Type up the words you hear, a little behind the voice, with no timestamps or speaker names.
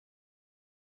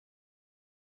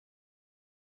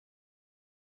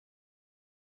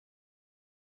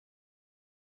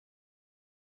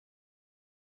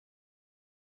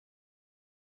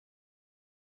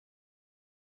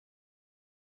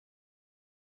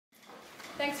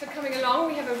for coming along.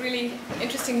 We have a really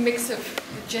interesting mix of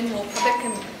the general public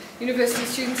and university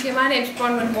students here. My name's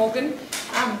Bronwyn Morgan,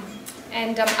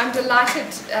 and I'm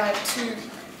delighted to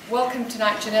welcome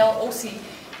tonight Janelle Orsi,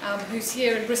 who's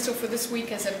here in Bristol for this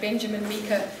week as a Benjamin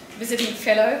Meaker Visiting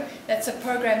Fellow. That's a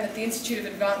program that the Institute of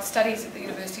Advanced Studies at the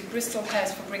University of Bristol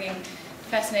has for bringing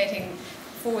fascinating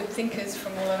forward thinkers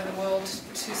from all over the world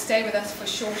to stay with us for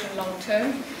short and long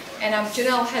term. And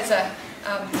Janelle has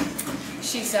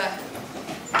she's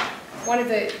one of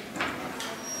the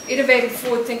innovative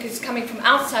forward thinkers coming from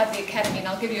outside the academy, and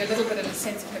I'll give you a little bit of a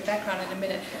sense of her background in a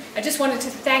minute. I just wanted to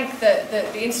thank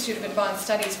the Institute of Advanced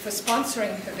Studies for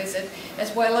sponsoring her visit,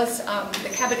 as well as the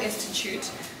Cabot Institute,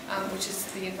 which is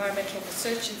the Environmental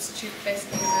Research Institute based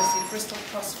at the University of Bristol,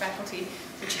 cross-faculty,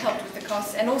 which helped with the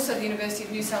costs, and also the University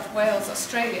of New South Wales,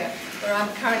 Australia, where I'm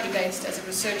currently based as a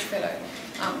research fellow.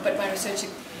 But my research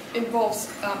involves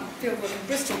fieldwork in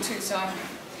Bristol too, so I'm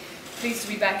pleased to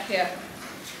be back here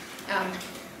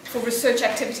for research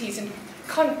activities in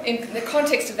the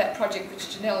context of that project, which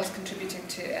Janelle is contributing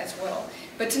to as well.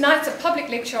 But tonight's a public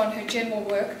lecture on her general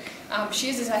work. She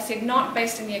is, as I said, not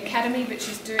based in the academy, but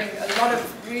she's doing a lot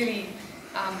of really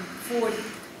forward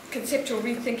conceptual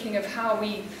rethinking of how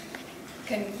we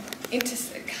can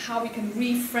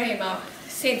reframe our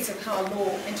sense of how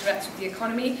law interacts with the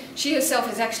economy. She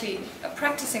herself is actually a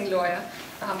practicing lawyer,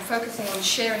 focusing on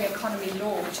sharing economy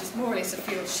law, which is more or less a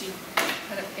field she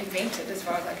kind of invented, as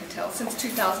far as I can tell, since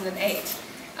 2008.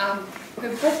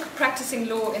 Her book, Practicing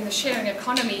Law in the Sharing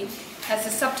Economy, has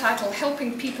the subtitle,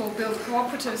 Helping People Build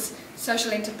Cooperatives,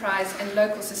 Social Enterprise and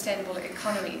Local Sustainable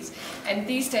Economies. And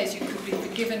these days you could be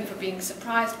forgiven for being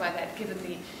surprised by that, given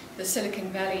the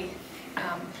Silicon Valley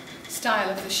style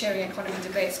of the sharing economy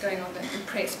debates going on in the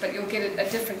press, but you'll get a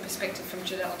different perspective from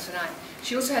Janelle tonight.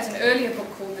 She also has an earlier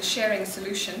book called The Sharing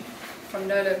Solution from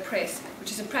Nolo Press,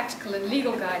 which is a practical and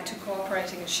legal guide to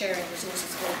cooperating and sharing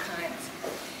resources of all kinds.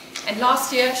 And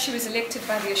last year she was elected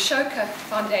by the Ashoka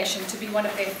Foundation to be one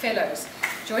of their fellows,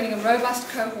 joining a robust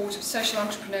cohort of social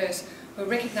entrepreneurs who are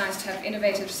recognized to have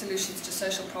innovative solutions to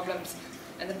social problems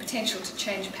and the potential to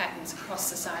change patterns across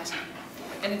society.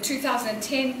 And in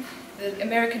 2010, the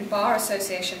American Bar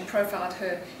Association profiled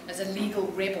her as a legal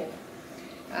rebel,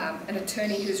 an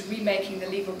attorney who's remaking the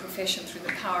legal profession through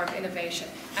the power of innovation.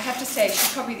 I have to say,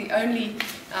 she's probably the only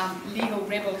legal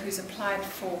rebel who's applied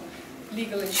for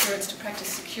legal insurance to practice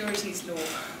securities law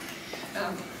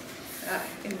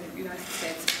in the United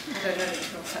States. I don't know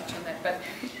if we'll touch on that, but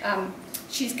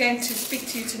she's going to speak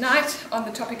to you tonight on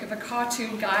the topic of a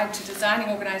cartoon guide to designing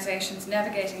organizations,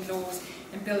 navigating laws,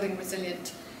 and building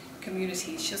resilient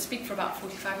communities. She'll speak for about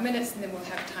 45 minutes, and then we'll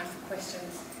have time for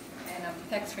questions. And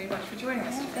thanks very much for joining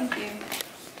us. Thank you.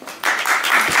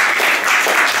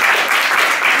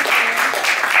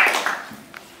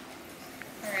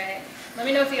 All right. Let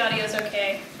me know if the audio is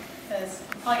okay, because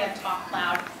I'm probably going to talk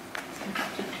loud.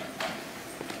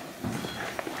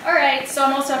 All right. So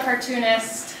I'm also a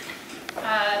cartoonist.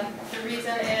 The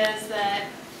reason is that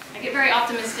I get very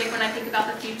optimistic when I think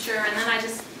about the future, and then I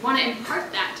just want to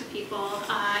impart that to people.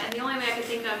 And the only way I can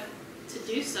think of to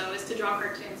do so is to draw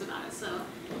cartoons about it. So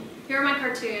here are my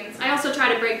cartoons. I also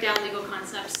try to break down legal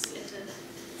concepts into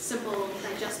simple,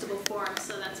 digestible forms,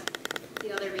 so that's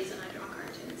the other reason I draw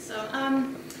cartoons. So,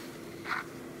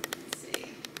 let's see.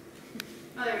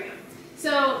 Oh, there we go.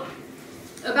 So,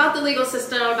 about the legal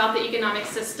system, about the economic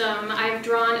system, I've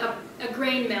drawn a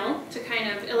grain mill to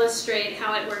kind of illustrate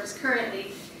how it works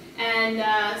currently. And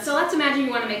so let's imagine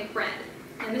you want to make bread.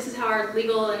 And this is how our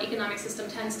legal and economic system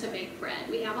tends to make bread.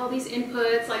 We have all these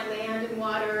inputs like land and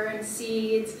water and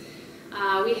seeds.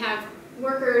 We have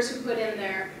workers who put in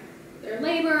their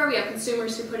labor. We have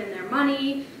consumers who put in their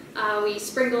money. We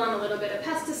sprinkle on a little bit of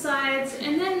pesticides.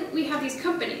 And then we have these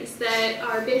companies that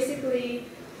are basically,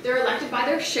 they're elected by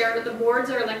the boards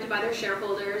are elected by their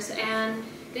shareholders. And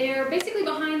they're basically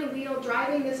behind the wheel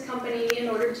driving this company in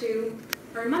order to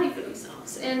earn money for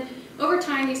themselves. And over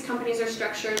time, these companies are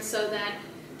structured so that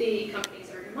the companies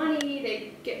earn money,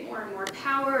 they get more and more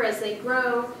power as they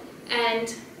grow,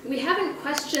 and we haven't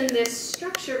questioned this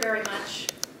structure very much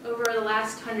over the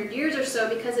last 100 years or so,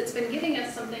 because it's been giving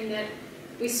us something that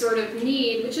we sort of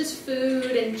need, which is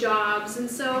food and jobs, and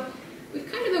so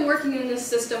we've kind of been working in this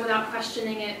system without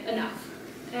questioning it enough.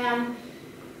 And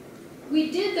we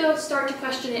did, though, start to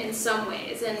question it in some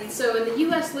ways. And so in the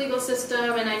US legal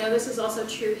system, and I know this is also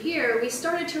true here, we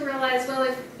started to realize, well,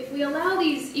 if we allow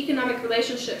these economic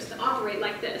relationships to operate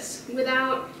like this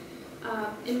without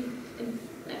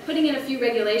putting in a few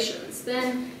regulations,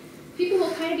 then people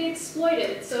will kind of be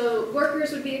exploited. So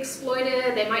workers would be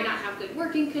exploited, they might not have good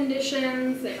working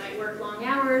conditions, they might work long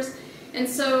hours, And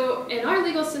so in our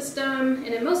legal system, and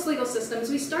in most legal systems,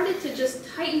 we started to just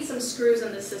tighten some screws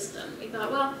in the system. We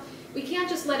thought, well, we can't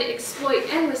just let it exploit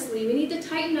endlessly. We need to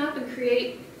tighten up and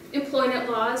create employment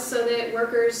laws so that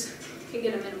workers can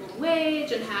get a minimum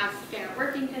wage and have fair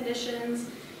working conditions.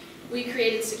 We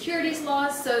created securities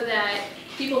laws so that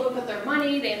people who put their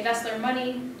money, they invest their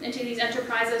money into these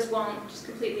enterprises won't just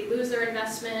completely lose their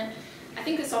investment. I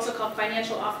think it's also called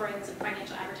financial offerings and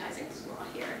financial advertising law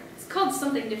here. It's called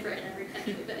something different in every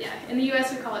country, but yeah, in the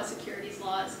US we call it securities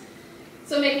laws.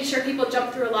 So making sure people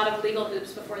jump through a lot of legal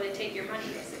hoops before they take your money,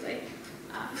 basically.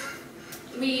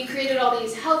 We created all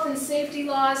these health and safety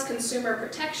laws, consumer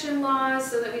protection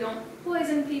laws, so that we don't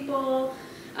poison people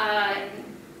and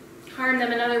harm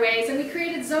them in other ways. And we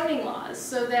created zoning laws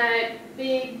so that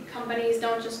big companies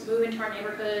don't just move into our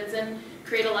neighborhoods and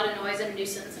create a lot of noise and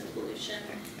nuisance and pollution.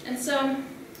 And so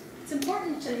it's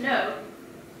important to note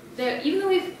that even though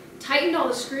we've tightened all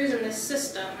the screws in this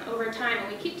system over time, and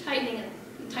we keep tightening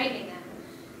and tightening them,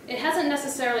 it hasn't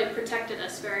necessarily protected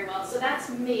us very well. So that's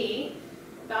me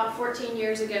about 14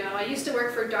 years ago. I used to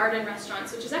work for Darden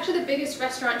Restaurants, which is actually the biggest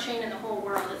restaurant chain in the whole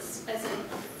world. It's as in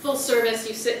full service,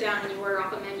 you sit down and you order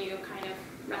off a menu kind of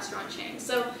restaurant chain.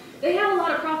 So they have a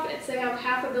lot of profits. They have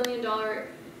 $500 million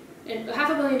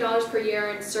per year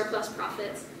in surplus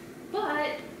profits,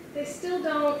 but they still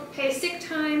don't pay sick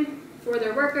time for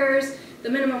their workers. The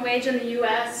minimum wage in the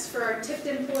US for our tipped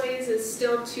employees is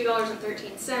still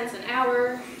 $2.13 an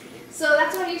hour. So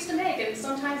that's what I used to make, and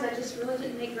sometimes I just really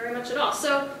didn't make very much at all.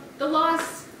 So the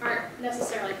laws aren't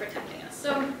necessarily protecting us.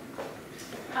 So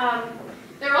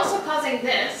they're also causing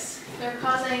this. They're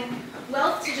causing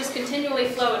wealth to just continually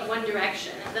flow in one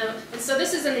direction. And so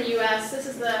this is in the US. This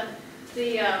is the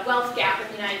wealth gap in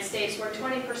the United States, where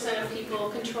 20% of people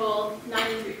control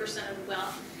 93% of the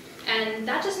wealth. And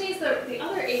that just means that the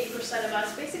other 80% of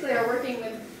us basically are working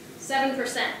with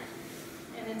 7%.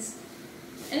 And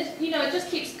it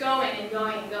just keeps going and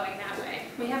going and going that way.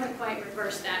 We haven't quite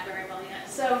reversed that very well yet.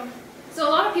 So a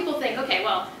lot of people think, okay,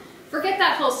 well, forget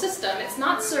that whole system. It's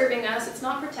not serving us. It's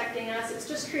not protecting us. It's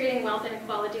just creating wealth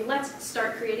inequality. Let's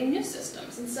start creating new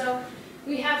systems. And so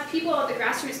we have people at the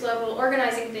grassroots level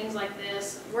organizing things like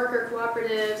this, worker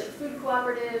cooperatives and food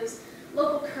cooperatives,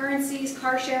 local currencies,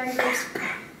 car sharing groups,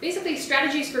 basically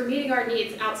strategies for meeting our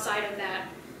needs outside of that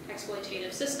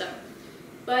exploitative system.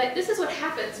 But this is what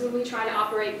happens when we try to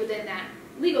operate within that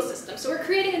legal system. So we're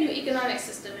creating a new economic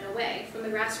system in a way from the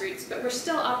grassroots, but we're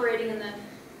still operating in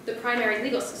the primary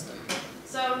legal system.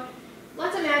 So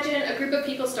let's imagine a group of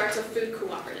people starts a food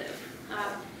cooperative.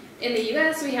 In the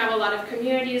US, we have a lot of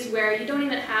communities where you don't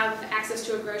even have access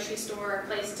to a grocery store or a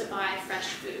place to buy fresh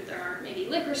food. There are maybe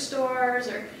liquor stores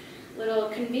or little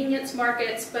convenience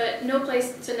markets, but no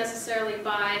place to necessarily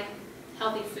buy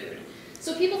healthy food.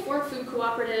 So people form food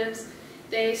cooperatives.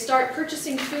 They start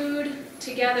purchasing food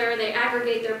together, they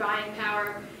aggregate their buying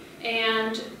power,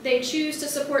 and they choose to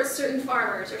support certain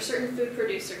farmers or certain food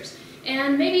producers.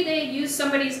 And maybe they use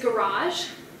somebody's garage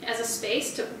as a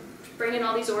space to bring in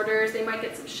all these orders. They might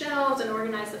get some shelves and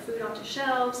organize the food onto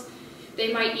shelves.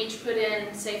 They might each put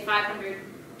in, say,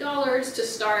 $500 to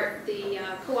start the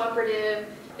cooperative.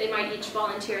 They might each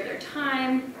volunteer their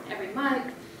time every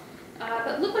month.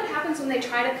 But look what happens when they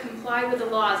try to comply with the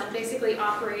laws and basically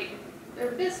operate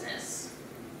their business.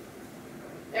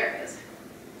 There it is.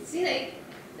 See,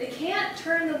 they can't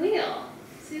turn the wheel.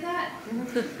 See that?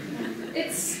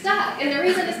 It's stuck. And the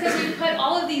reason is because we put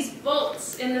all of these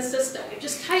bolts in the system. We've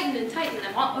just tightened and tightened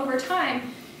them all over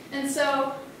time. And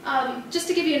so just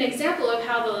to give you an example of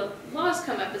how the laws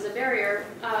come up as a barrier,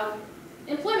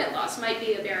 employment laws might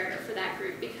be a barrier for that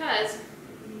group because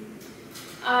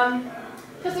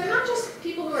they're not just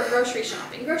people who are grocery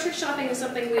shopping. Grocery shopping is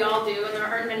something we all do, and there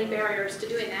aren't many barriers to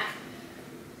doing that.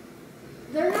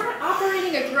 They're not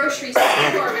operating a grocery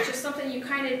store, which is something you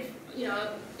kind of,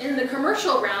 in the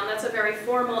commercial realm, that's a very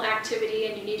formal activity,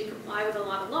 and you need to comply with a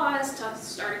lot of laws to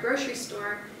start a grocery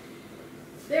store.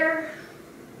 There's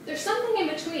something in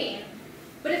between.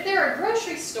 But if they're a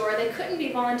grocery store, they couldn't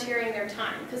be volunteering their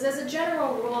time. Because as a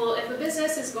general rule, if a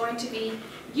business is going to be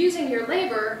using your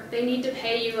labor, they need to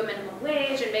pay you a minimum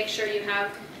wage and make sure you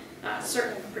have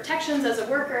certain protections as a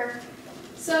worker.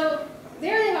 So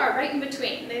there they are, right in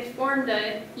between. They've formed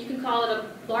you can call it a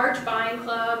large buying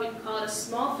club, you can call it a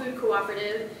small food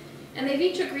cooperative, and they've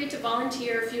each agreed to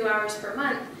volunteer a few hours per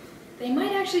month. They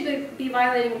might actually be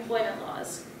violating employment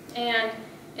laws. And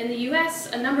in the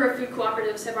US, a number of food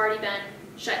cooperatives have already been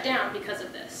shut down because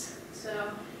of this.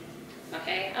 So,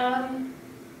 okay.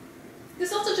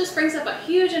 This also just brings up a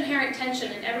huge inherent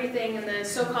tension in everything in the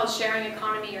so-called sharing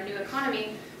economy or new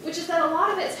economy, which is that a lot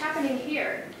of it's happening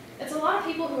here. it's a lot of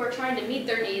people who are trying to meet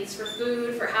their needs for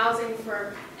food, for housing,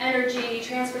 for energy,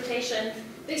 transportation.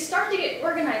 They start to get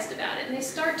organized about it, and they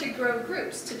start to grow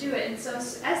groups to do it. And so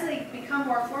as they become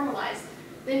more formalized,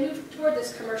 they move toward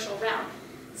this commercial realm.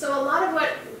 So a lot of what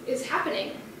is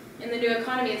happening in the new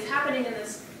economy is happening in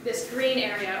this green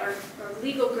area, or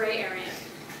legal gray area.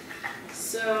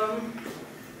 So,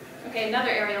 okay,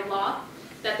 another area of law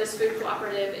that this food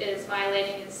cooperative is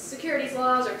violating is securities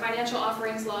laws or financial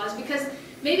offerings laws, because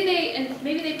maybe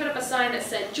they put up a sign that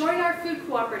said, join our food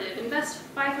cooperative, invest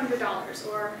 $500,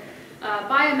 or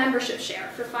buy a membership share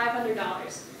for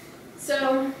 $500.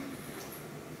 So,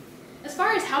 as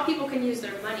far as how people can use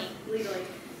their money legally,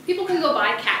 people can go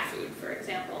buy cat food, for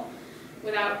example,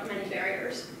 without many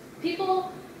barriers.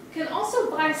 People can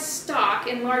also buy stock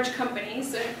in large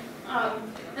companies,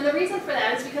 and the reason for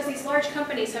that is because these large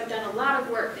companies have done a lot of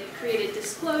work. They've created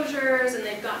disclosures, and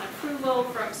they've gotten approval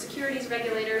from securities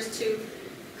regulators to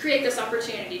create this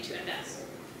opportunity to invest.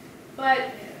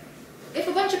 But if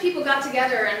a bunch of people got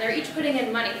together and they're each putting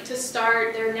in money to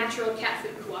start their natural cat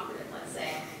food cooperative, let's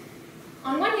say,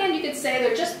 on one hand you could say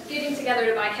they're just getting together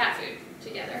to buy cat food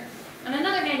together. On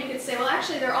another hand you could say, well,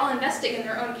 actually they're all investing in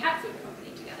their own cat food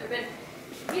company together.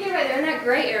 But either way, they're in that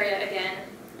gray area again,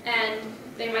 and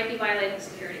they might be violating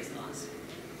securities laws.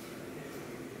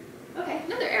 Okay,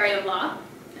 another area of law,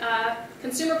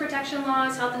 consumer protection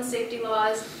laws, health and safety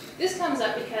laws. This comes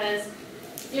up because,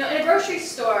 in a grocery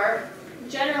store,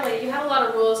 generally you have a lot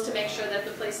of rules to make sure that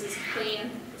the place is clean,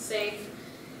 safe.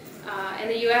 In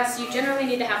the US, you generally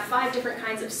need to have 5 different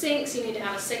kinds of sinks. You need to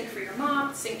have a sink for your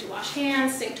mop, sink to wash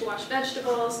hands, sink to wash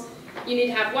vegetables. You need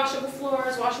to have washable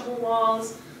floors, washable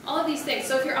walls, all of these things.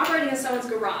 So if you're operating in someone's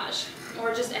garage,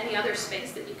 or just any other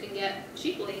space that you can get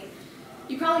cheaply,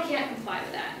 you probably can't comply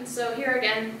with that. And so here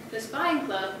again, this buying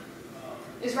club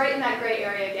is right in that gray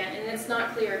area again, and it's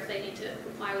not clear if they need to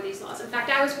comply with these laws. In fact,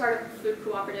 I was part of a food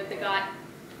cooperative that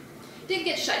did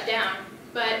get shut down,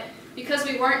 but because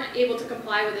we weren't able to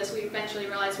comply with this, we eventually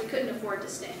realized we couldn't afford to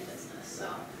stay in business. So,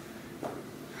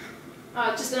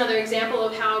 just another example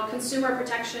of how consumer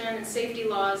protection and safety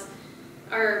laws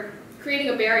are creating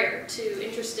a barrier to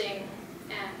interesting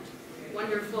and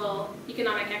wonderful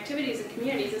economic activities in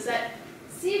communities is that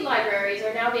seed libraries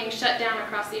are now being shut down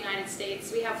across the United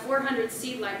States. We have 400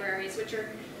 seed libraries,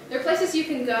 they're places you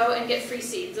can go and get free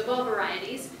seeds of all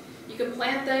varieties. You can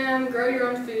plant them, grow your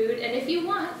own food, and if you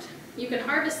want, you can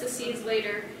harvest the seeds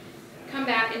later, come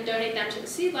back and donate them to the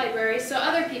seed library so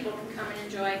other people can come and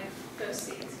enjoy those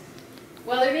seeds.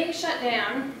 Well, they're being shut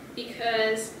down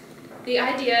because the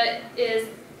idea is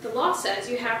the law says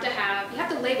you have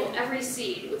to label every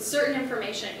seed with certain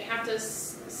information. You have to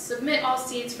submit all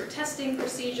seeds for testing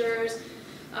procedures,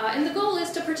 and the goal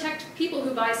is to protect people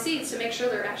who buy seeds to make sure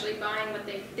they're actually buying what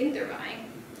they think they're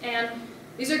buying. And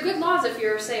these are good laws if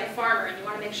you're, say, a farmer and you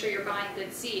want to make sure you're buying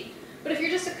good seed. But if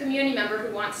you're just a community member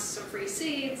who wants some free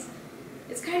seeds,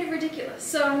 it's kind of ridiculous.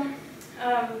 So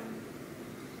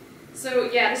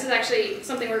yeah, this is actually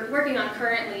something we're working on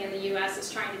currently in the U.S.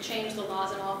 is trying to change the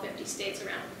laws in all 50 states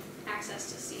around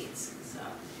access to seeds. So,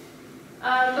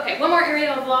 okay, one more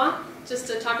area of law, just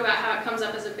to talk about how it comes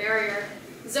up as a barrier.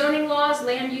 Zoning laws,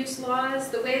 land use laws,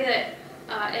 the way that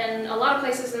in a lot of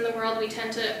places in the world we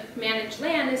tend to manage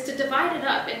land is to divide it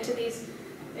up into these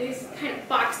kind of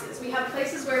boxes. We have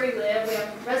places where we live, we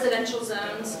have residential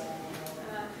zones,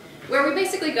 where we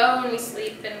basically go and we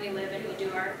sleep and we live and we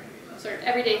do our sort of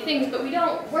everyday things, but we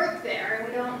don't work there and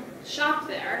we don't shop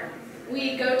there.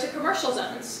 We go to commercial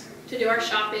zones to do our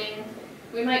shopping.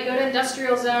 We might go to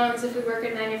industrial zones if we work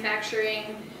in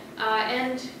manufacturing,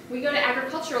 and we go to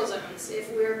agricultural zones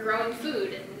if we're growing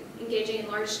food and engaging in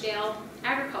large-scale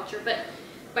agriculture. But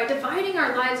by dividing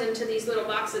our lives into these little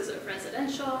boxes of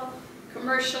residential,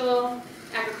 commercial,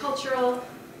 agricultural,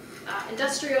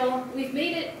 industrial, we've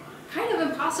made it kind of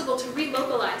impossible to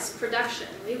relocalize production,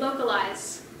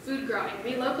 relocalize food growing,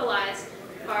 relocalize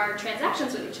our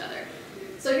transactions with each other.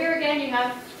 So here again you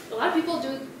have a lot of people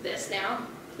do this now.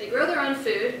 They grow their own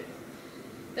food.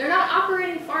 They're not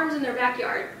operating farms in their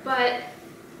backyard, but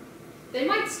they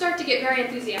might start to get very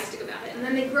enthusiastic about it. And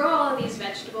then they grow all of these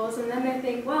vegetables, and then they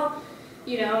think, well,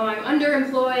 I'm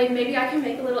underemployed, maybe I can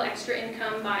make a little extra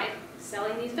income by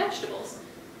selling these vegetables.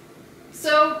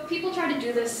 So people try to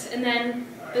do this, and then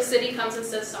the city comes and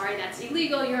says, sorry, that's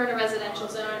illegal, you're in a residential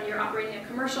zone, you're operating a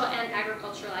commercial and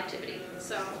agricultural activity.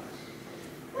 So,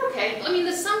 okay,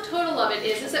 the sum total of it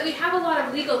is that we have a lot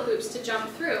of legal hoops to jump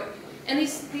through. And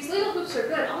these legal hoops are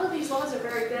good. All of these laws are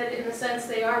very good in the sense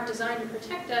they are designed to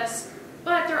protect us,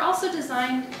 but they're also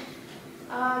designed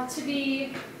to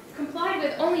be complied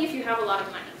with only if you have a lot of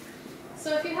money.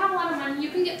 So if you have a lot of money,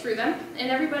 you can get through them, and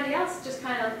everybody else just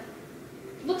kind of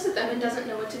looks at them and doesn't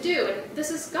know what to do. And this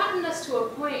has gotten us to a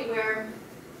point where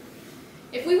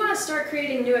if we want to start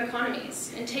creating new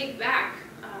economies and take back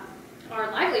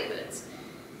our livelihoods,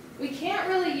 we can't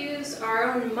really use our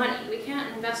own money. We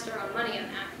can't invest our own money in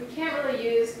that. We can't really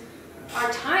use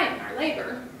our time, our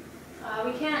labor.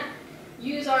 We can't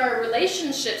use our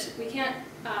relationships. We can't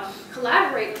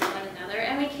collaborate with one another,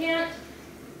 and we can't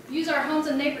use our homes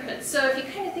and neighborhoods. So if you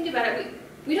kind of think about it,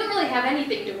 we don't really have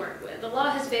anything to work with. The law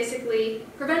has basically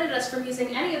prevented us from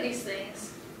using any of these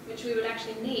things, which we would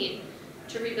actually need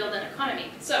to rebuild an economy.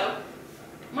 So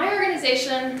my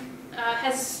organization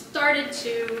has started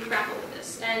to grapple with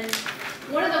this, and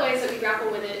one of the ways that we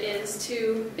grapple with it is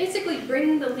to basically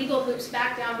bring the legal hoops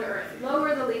back down to earth,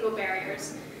 lower the legal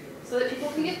barriers so that people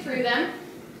can get through them.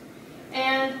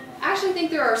 And I actually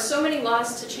think there are so many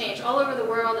laws to change all over the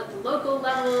world at the local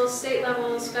levels, state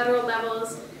levels, federal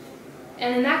levels.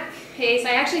 And in that case,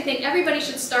 I actually think everybody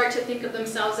should start to think of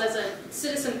themselves as a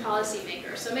citizen policy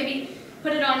maker. So maybe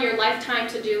put it on your lifetime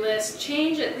to-do list,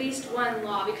 change at least one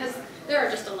law, because there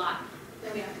are just a lot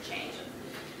that we have to change.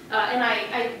 And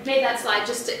I made that slide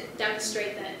just to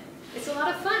demonstrate that it's a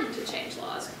lot of fun to change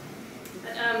laws.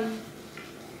 But, an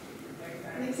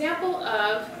example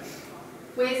of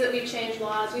ways that we've changed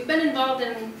laws, we've been involved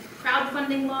in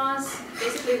crowdfunding laws,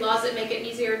 basically laws that make it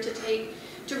easier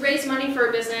to raise money for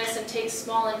a business and take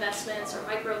small investments or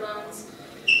microloans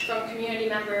from community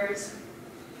members.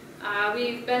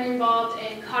 We've been involved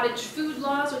in cottage food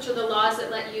laws, which are the laws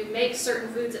that let you make certain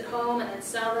foods at home and then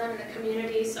sell them in the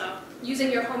community. So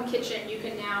using your home kitchen, you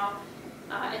can now,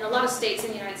 in a lot of states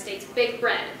in the United States, bake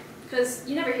bread. Because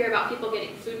you never hear about people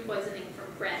getting food poisoning from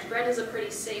bread. Bread is a pretty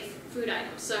safe food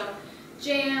item. So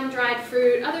jam, dried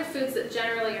fruit, other foods that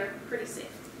generally are pretty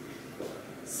safe.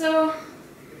 So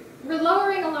we're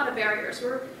lowering a lot of barriers.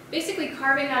 We're basically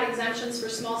carving out exemptions for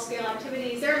small-scale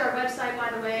activities. There's our website, by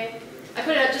the way. I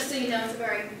put it up just so you know it's a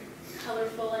very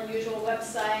colorful, unusual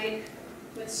website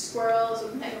with squirrels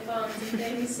with megaphones and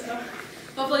things. So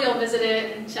hopefully you'll visit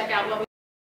it and check out what we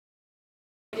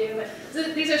do.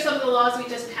 But these are some of the laws we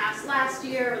just passed last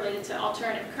year related to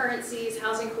alternative currencies,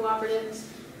 housing cooperatives,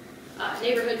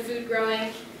 neighborhood food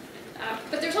growing.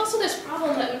 But there's also this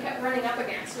problem that we kept running up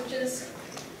against, which is,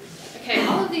 okay,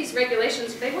 all of these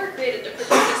regulations, they were created to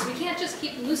protect us. We can't just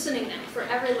keep loosening them for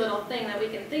every little thing that we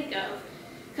can think of,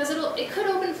 because it could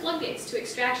open floodgates to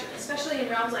extraction, especially in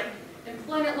realms like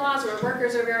employment laws where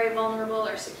workers are very vulnerable,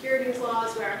 or securities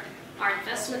laws where our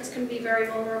investments can be very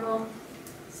vulnerable.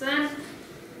 So then,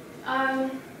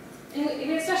 and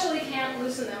we especially can't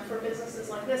loosen them for businesses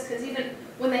like this, because even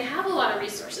when they have a lot of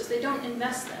resources, they don't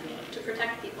invest them to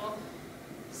protect people.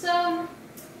 So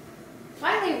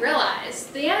finally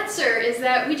realized the answer is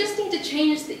that we just need to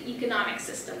change the economic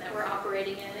system that we're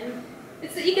operating in. And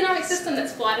it's the economic system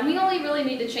that's flawed, and we only really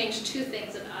need to change two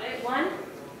things about it. One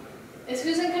is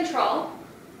who's in control,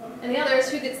 and the other is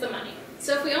who gets the money.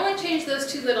 So if we only change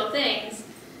those two little things,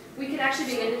 we could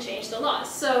actually begin to change the laws.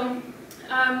 So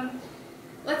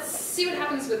let's see what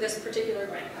happens with this particular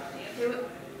bread company. Okay,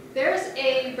 there's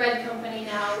a bread company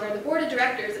now where the board of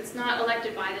directors, it's not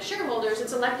elected by the shareholders,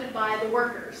 it's elected by the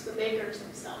workers, the bakers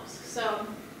themselves. So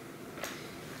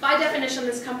by definition,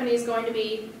 this company is going to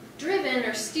be driven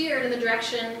or steered in the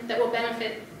direction that will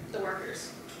benefit the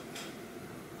workers.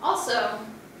 Also, let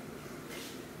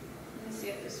me see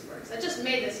if this works. I just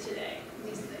made this today,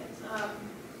 these things.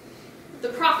 The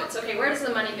profits, okay, where does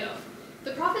the money go?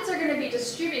 The profits are going to be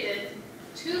distributed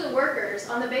to the workers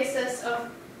on the basis of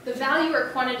the value or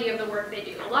quantity of the work they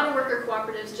do. A lot of worker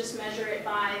cooperatives just measure it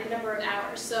by the number of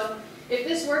hours. So if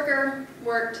this worker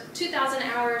worked 2,000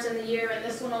 hours in the year and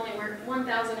this one only worked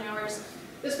 1,000 hours,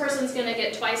 this person's going to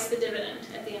get twice the dividend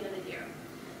at the end of the year.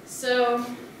 So,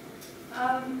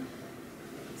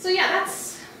 yeah,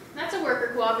 that's a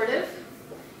worker cooperative.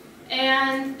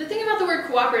 And the thing about the word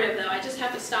cooperative, though, I just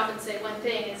have to stop and say one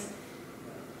thing, is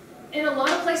in a lot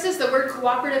of places, the word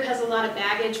cooperative has a lot of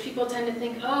baggage. People tend to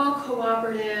think, oh,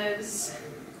 cooperatives.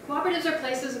 Cooperatives are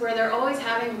places where they're always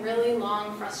having really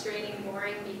long, frustrating,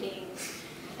 boring meetings.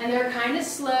 And they're kind of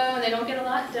slow, and they don't get a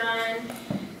lot done.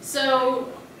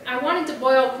 So I wanted to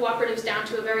boil cooperatives down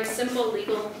to a very simple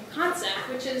legal concept,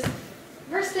 which is,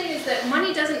 first thing is that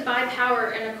money doesn't buy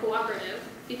power in a cooperative,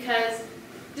 because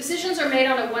decisions are made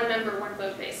on a one-member,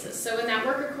 one-vote basis. So in that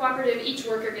worker cooperative, each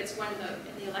worker gets one vote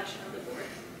in the election of the board.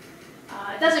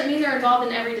 It doesn't mean they're involved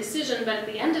in every decision, but at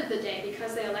the end of the day,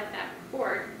 because they elect that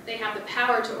board, they have the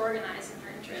power to organize in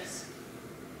their interests.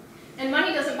 And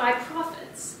money doesn't buy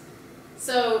profits.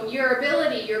 So your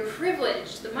ability, your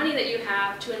privilege, the money that you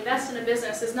have to invest in a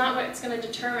business is not what's going to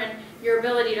determine your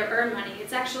ability to earn money.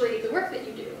 It's actually the work that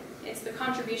you do. It's the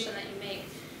contribution that you make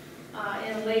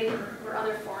in labor or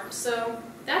other forms. So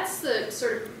that's the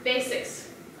sort of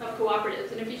basics of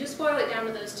cooperatives. And if you just boil it down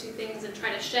to those two things and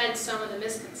try to shed some of the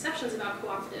misconceptions about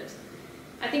cooperatives,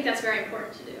 I think that's very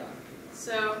important to do.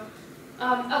 So,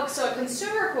 so a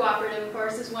consumer cooperative, of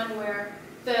course, is one where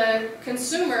the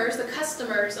consumers, the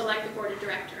customers, elect the board of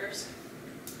directors.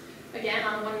 Again,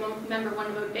 on a one-member,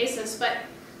 one-vote basis. But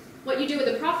what you do with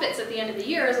the profits at the end of the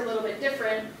year is a little bit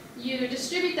different. You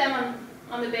distribute them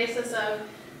on the basis of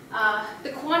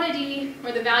the quantity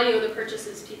or the value of the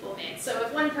purchases people made. So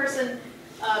if one person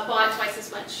bought twice as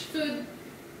much food,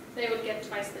 they would get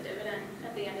twice the dividend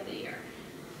at the end of the year.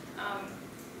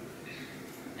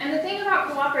 And the thing about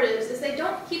cooperatives is they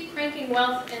don't keep cranking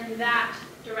wealth in that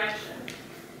direction.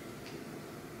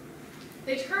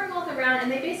 They turn wealth around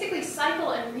and they basically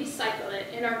cycle and recycle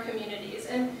it in our communities.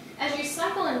 And as you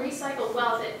cycle and recycle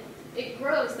wealth, it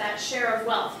grows that share of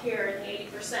wealth here in the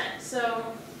 80%. So,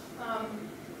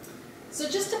 so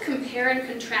just to compare and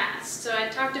contrast, so I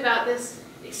talked about this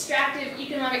extractive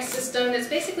economic system that's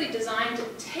basically designed to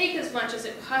take as much as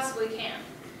it possibly can.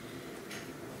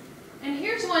 And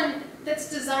here's one that's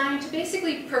designed to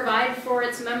basically provide for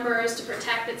its members, to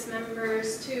protect its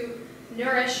members, to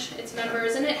nourish its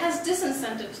members, and it has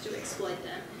disincentives to exploit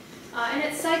them. And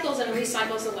it cycles and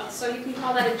recycles the wealth, so you can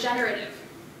call that a generative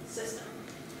system.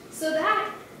 So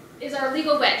that is our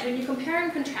legal wedge. When you compare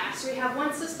and contrast, we have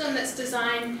one system that's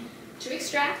designed to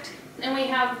extract, and we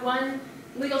have one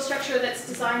legal structure that's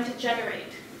designed to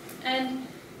generate. And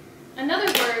another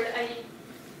word,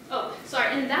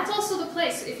 and that's also the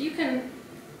place, if you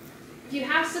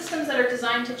have systems that are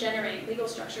designed to generate, legal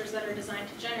structures that are designed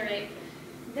to generate,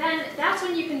 then that's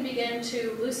when you can begin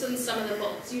to loosen some of the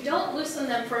bolts. You don't loosen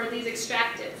them for these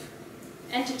extractive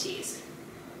entities.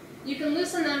 You can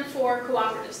loosen them for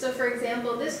cooperatives. So for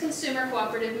example, this consumer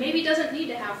cooperative maybe doesn't need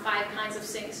to have 5 kinds of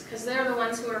sinks because they're the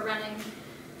ones who are running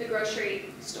the grocery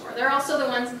store. They're also the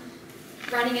ones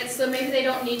running it, so maybe they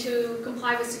don't need to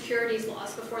comply with securities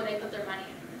laws before they put their money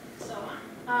in, and so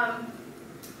on.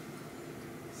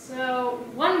 So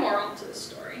one moral to the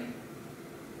story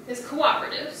is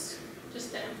cooperatives,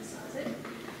 just to emphasize it,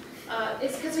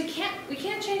 is because we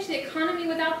can't change the economy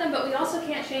without them, but we also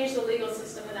can't change the legal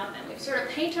system without them. We've sort of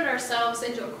painted ourselves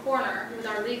into a corner with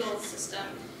our legal system,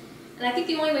 and I think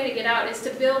the only way to get out is to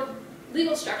build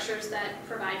legal structures that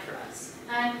provide for us.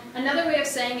 And another way of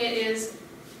saying it is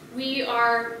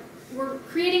we're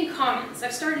creating commons.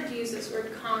 I've started to use this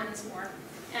word commons more,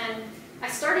 and I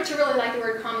started to really like the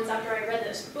word commons after I read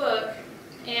this book,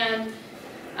 and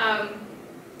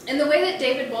the way that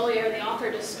David Bollier, the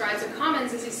author, describes a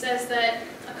commons is he says that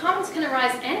a commons can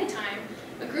arise anytime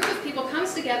a group of people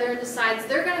comes together and decides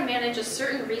they're going to manage a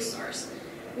certain resource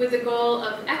with the goal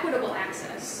of equitable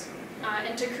access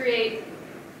and to create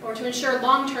or to ensure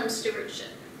long-term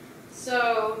stewardship.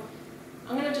 So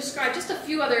I'm going to describe just a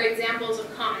few other examples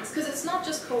of commons because it's not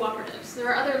just cooperatives. There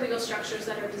are other legal structures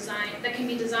that can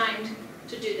be designed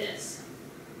to do this.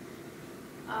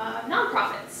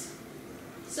 Nonprofits.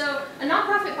 So a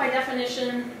nonprofit, by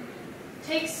definition,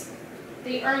 takes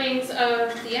the earnings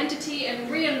of the entity and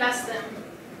reinvests them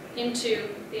into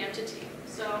the entity.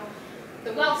 So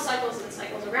the wealth cycles and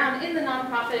cycles around in the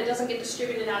nonprofit. It doesn't get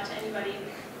distributed out to anybody.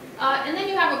 And then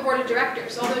you have a board of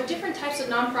directors. Although different types of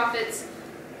nonprofits,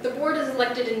 the board is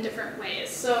elected in different ways.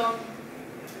 So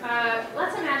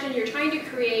let's imagine you're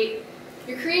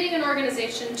creating an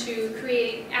organization to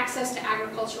create access to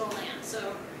agricultural land.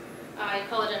 So I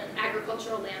call it an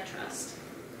agricultural land trust.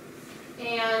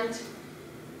 And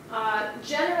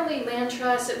generally land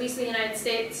trusts, at least in the United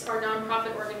States, are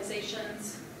nonprofit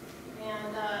organizations.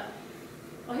 And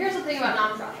well, here's the thing about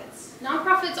nonprofits.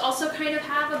 Nonprofits also kind of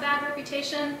have a bad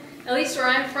reputation. At least where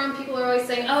I'm from, people are always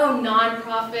saying, oh,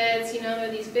 nonprofits,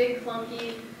 they're these big,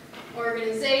 clunky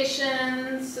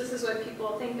organizations. This is what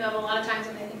people think of a lot of times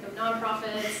when they think of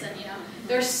nonprofits, and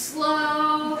they're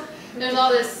slow. There's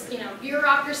all this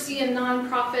bureaucracy in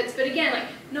nonprofits, but again,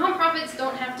 nonprofits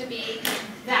don't have to be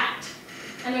that.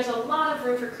 And there's a lot of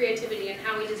room for creativity in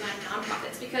how we design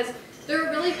nonprofits because they're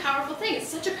a really powerful thing. It's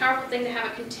such a powerful thing to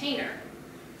have a container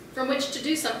from which to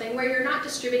do something where you're not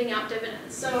distributing out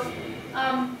dividends. So,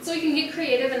 so we can get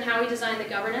creative in how we design the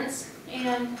governance.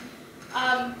 And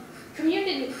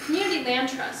community land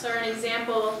trusts are an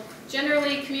example.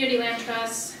 Generally, community land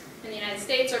trusts in the United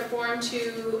States are formed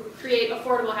to create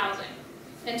affordable housing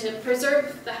and to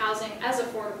preserve the housing as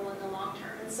affordable in the long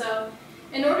term. And so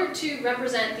in order to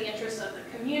represent the interests of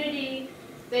the community,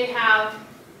 they have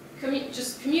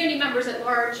just community members at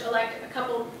large elect a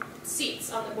couple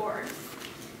seats on the board.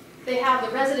 They have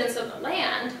the residents of the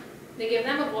land. They give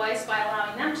them a voice by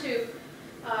allowing them to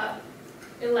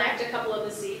elect a couple of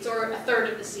the seats, or a third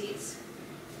of the seats.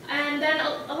 And then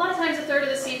a lot of times a third of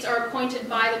the seats are appointed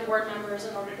by the board members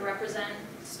in order to represent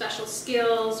special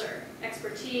skills or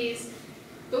expertise.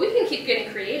 But we can keep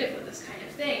getting creative with this kind of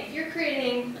thing. If you're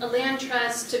creating a land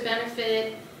trust to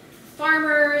benefit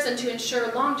farmers and to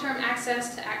ensure long-term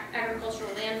access to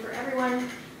agricultural land for everyone,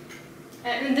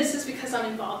 and this is because I'm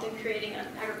involved in creating an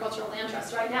agricultural land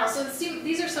trust right now. So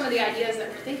these are some of the ideas that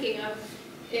we're thinking of.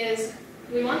 Is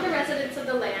we want the residents of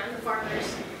the land, the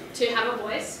farmers, to have a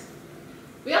voice.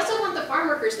 We also want the farm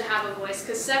workers to have a voice,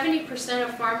 because 70%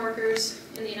 of farm workers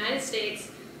in the United States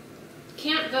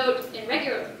can't vote in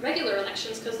regular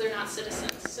elections because they're not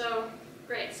citizens. So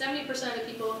great, 70% of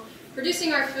the people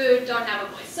producing our food don't have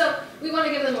a voice. So we want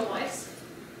to give them a voice.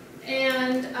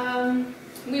 And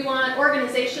we want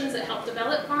organizations that help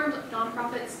develop farms,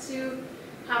 nonprofits, to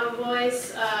have a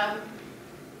voice.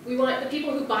 We want the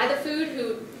people who buy the food,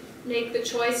 who make the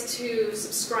choice to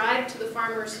subscribe to the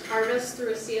farmer's harvest through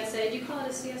a CSA. Do you call it a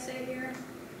CSA here?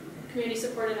 Community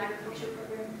Supported Agriculture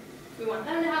Program. We want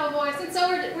them to have a voice. And so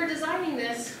we're designing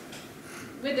this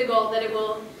with the goal that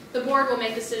the board will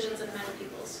make decisions in many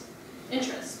people's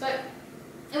interests.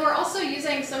 And we're also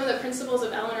using some of the principles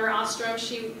of Elinor Ostrom.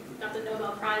 She got the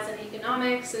Nobel Prize in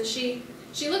economics, and she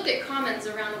looked at commons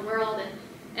around the world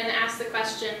and asked the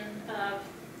question of,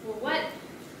 well,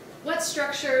 what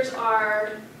structures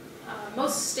are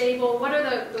most stable? What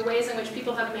are the ways in which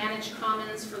people have managed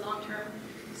commons for long-term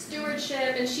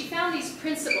stewardship? And she found these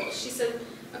principles. She said,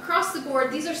 across the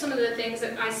board, these are some of the things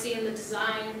that I see in the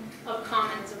design of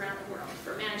commons around the world,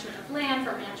 for management of land,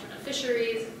 for management of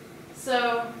fisheries.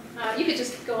 So you could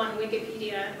just go on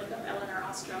Wikipedia and look up Elinor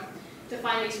Ostrom to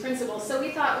find these principles. So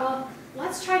we thought, well,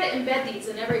 let's try to embed these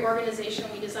in every organization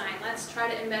we design. Let's try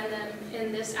to embed them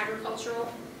in this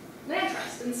agricultural land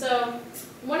trust. And so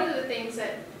one of the things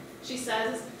that she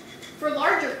says is, for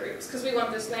larger groups, because we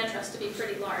want this land trust to be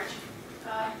pretty large,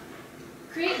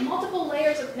 create multiple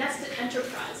layers of nested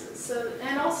enterprises. So,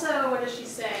 and also, what does she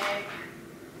say?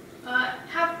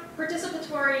 Have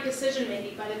participatory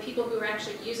decision-making by the people who are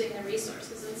actually using the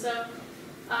resources. And so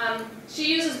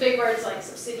she uses big words like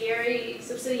subsidiarity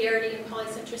and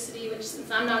polycentricity, which,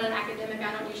 since I'm not an academic,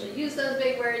 I don't usually use those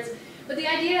big words. But the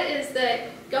idea is that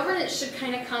governance should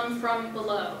kind of come from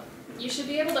below. You should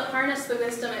be able to harness the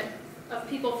wisdom of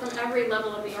people from every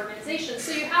level of the organization.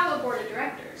 So you have a board of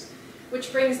directors,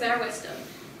 which brings their wisdom.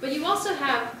 But you also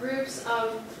have groups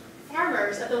of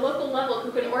farmers at the local level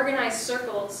who can organize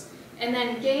circles and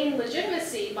then gain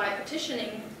legitimacy by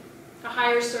petitioning a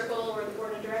higher circle or the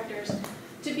board of directors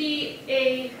to be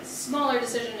a smaller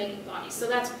decision-making body. So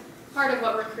that's part of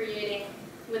what we're creating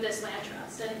with this land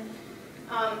trust. And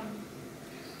a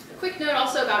quick note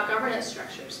also about governance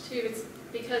structures too. It's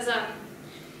because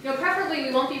preferably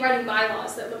we won't be writing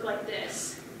bylaws that look like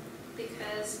this,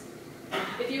 because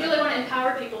if you really want to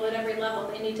empower people at every level,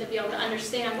 they need to be able to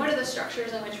understand what are the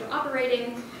structures in which we're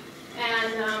operating,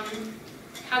 and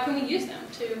how can we use them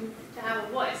to have a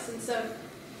voice. And so,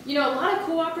 a lot of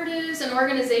cooperatives and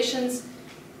organizations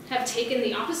have taken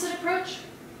the opposite approach,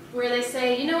 where they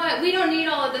say, you know what, we don't need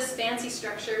all of this fancy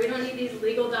structure, we don't need these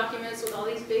legal documents with all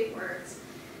these big words.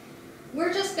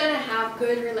 We're just going to have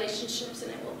good relationships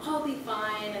and it will all be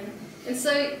fine. And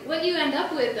so what you end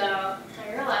up with, though,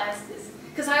 I realized, is,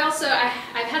 because I've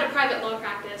had a private law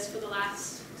practice for the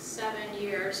last 7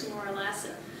 years, more or less,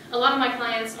 and a lot of my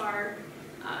clients are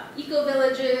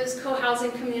eco-villages,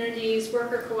 co-housing communities,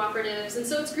 worker cooperatives, and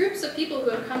so it's groups of people who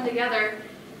have come together,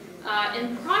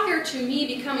 and prior to me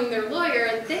becoming their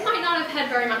lawyer, they might not have had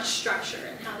very much structure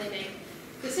in how they make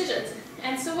decisions.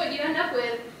 And so what you end up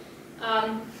with,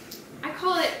 I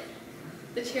call it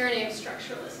the tyranny of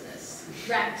structurelessness,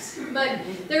 Rex. But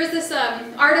there was this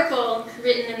article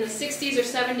written in the 60s or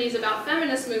 70s about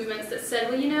feminist movements that said,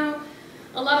 well,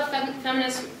 a lot of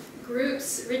feminist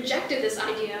groups rejected this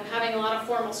idea of having a lot of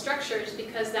formal structures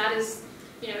because that is,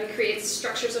 it creates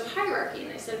structures of hierarchy.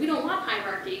 And they said, we don't want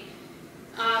hierarchy.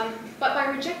 But by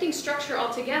rejecting structure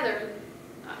altogether,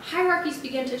 hierarchies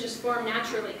begin to just form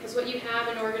naturally, because what you have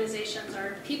in organizations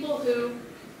are people who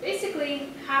basically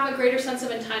have a greater sense of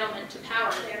entitlement to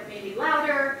power. They're maybe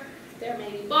louder, they're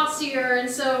maybe bossier, and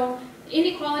so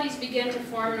inequalities begin to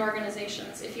form in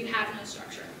organizations if you have no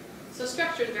structure. So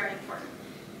structure is very important.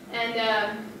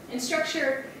 And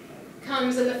structure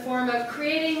comes in the form of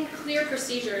creating clear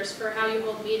procedures for how you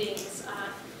hold meetings,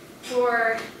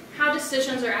 for how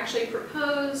decisions are actually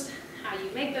proposed, how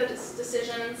you make those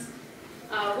decisions,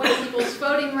 What are people's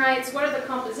voting rights? What are the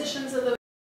compositions of those?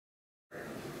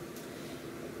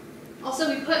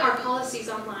 Also, we put our policies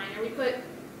online, or we put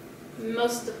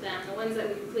most of them, the ones that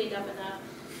we've cleaned up enough,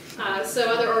 so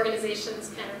other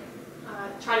organizations can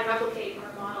try to replicate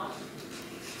our model.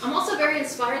 I'm also very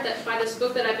inspired by this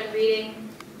book that I've been reading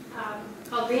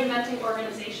called Reinventing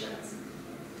Organizations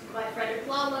by Frederick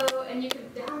Lalo, and you can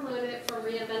download it from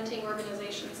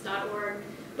reinventingorganizations.org.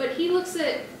 But he looks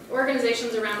at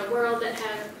organizations around the world that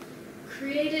have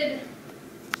created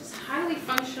just highly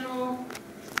functional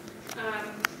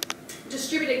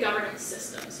distributed governance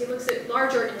systems. He looks at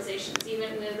large organizations,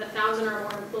 even with 1,000 or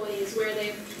more employees, where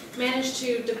they've managed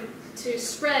to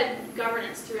spread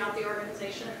governance throughout the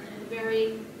organization in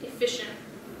very efficient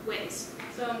ways.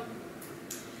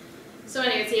 So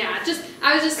anyways, yeah,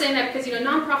 I was just saying that because,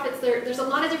 nonprofits, there's a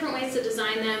lot of different ways to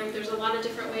design them. There's a lot of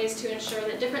different ways to ensure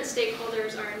that different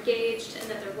stakeholders are engaged and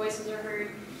that their voices are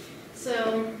heard.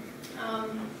 So,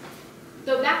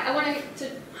 though I wanted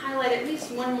to highlight at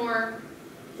least one more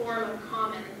form of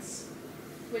commons,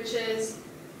 which is,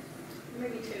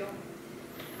 maybe two.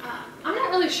 I'm not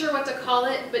really sure what to call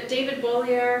it, but David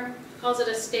Bollier calls it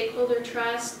a stakeholder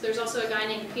trust. There's also a guy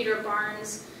named Peter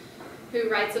Barnes who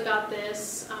writes about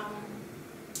this.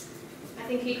 I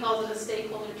think he calls it a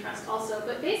stakeholder trust also.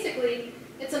 But basically,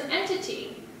 it's an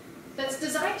entity that's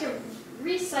designed to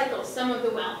recycle some of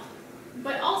the wealth,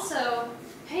 but also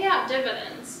pay out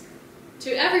dividends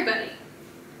to everybody.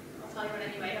 I'll tell you what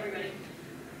I mean by everybody.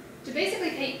 To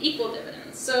basically pay equal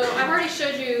dividends. So I've already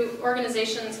showed you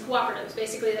organizations, cooperatives,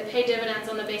 basically, that pay dividends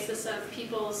on the basis of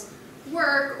people's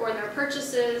work or their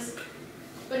purchases.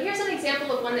 But here's an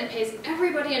example of one that pays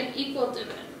everybody an equal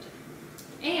dividend.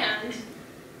 And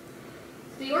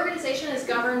the organization is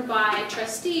governed by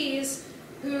trustees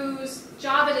whose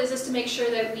job it is to make sure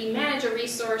that we manage a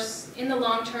resource in the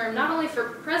long term, not only for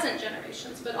present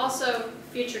generations, but also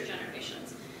future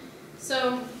generations.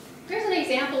 So here's an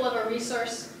example of a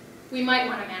resource we might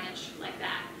want to manage like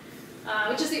that,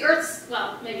 which is the Earth's,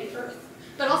 well, maybe Earth,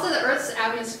 but also the Earth's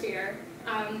atmosphere,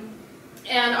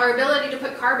 and our ability to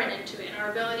put carbon into it, and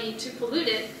our ability to pollute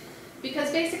it,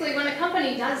 because basically when a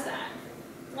company does that,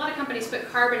 a lot of companies put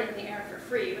carbon in the air for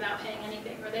free without paying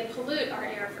anything, or they pollute our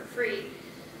air for free.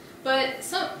 But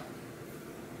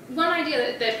one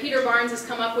idea that Peter Barnes has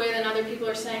come up with, and other people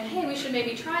are saying, hey, we should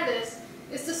maybe try this,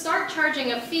 is to start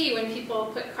charging a fee when people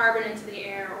put carbon into the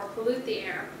air or pollute the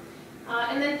air.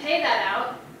 And then pay that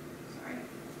out,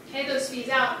 pay those fees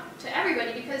out to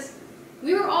everybody, because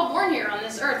we were all born here on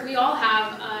this earth. We all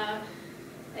have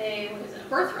a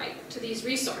birthright to these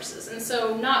resources. And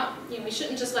so we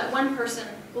shouldn't just let one person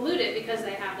pollute it because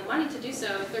they have the money to do so.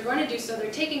 If they're going to do so, they're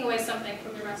taking away something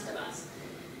from the rest of us.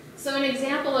 So an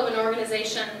example of an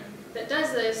organization that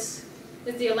does this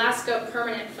is the Alaska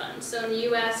Permanent Fund. So in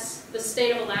the US, the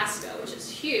state of Alaska, which is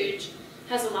huge,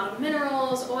 has a lot of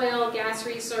minerals, oil, gas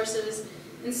resources,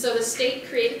 and so the state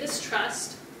created this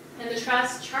trust, and the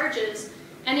trust charges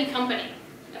any company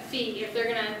a fee if they're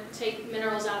going to take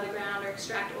minerals out of the ground or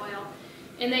extract oil.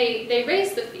 And they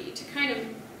raise the fee to kind of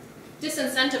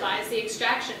disincentivize the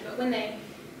extraction, but when the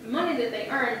money that they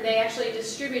earn, they actually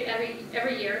distribute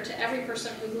every year to every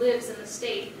person who lives in the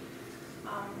state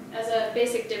as a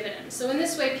basic dividend. So in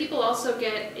this way, people also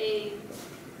get a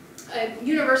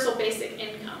universal basic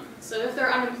income. So if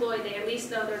they're unemployed, they at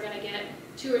least know they're going to get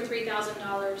 $2,000 or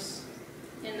 $3,000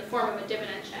 in the form of a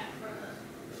dividend check from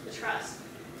the trust.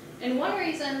 And one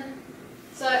reason,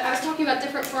 so I was talking about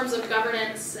different forms of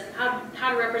governance and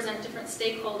how to represent different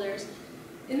stakeholders.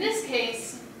 In this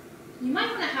case, you might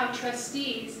want to have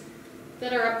trustees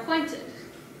that are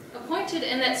appointed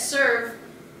and that serve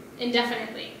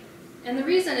indefinitely. And the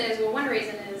reason is, well, one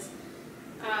reason is,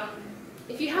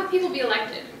 if you have people be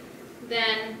elected,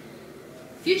 then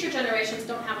future generations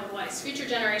don't have a voice. Future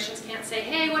generations can't say,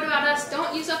 hey, what about us?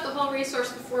 Don't use up the whole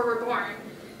resource before we're born.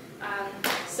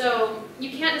 So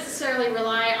you can't necessarily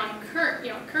rely on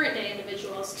current day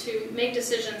individuals to make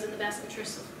decisions in the best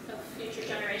interest of future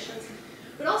generations.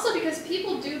 But also because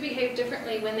people do behave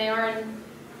differently when they are in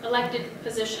elected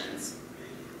positions.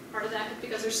 Part of that is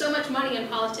because there's so much money in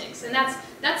politics, and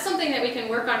that's something that we can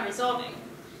work on resolving.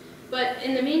 But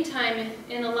in the meantime,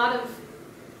 in a lot of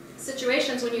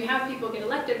situations when you have people get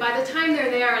elected, by the time they're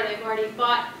there, they've already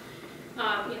bought,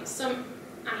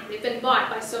 they've been bought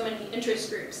by so many interest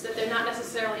groups that they're not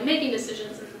necessarily making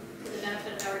decisions for the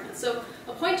benefit of everyone. So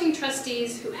appointing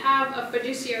trustees who have a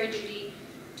fiduciary duty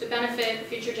to benefit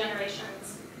future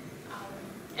generations,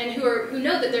 and who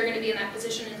know that they're going to be in that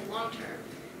position in the long term,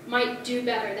 might do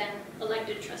better than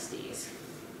elected trustees.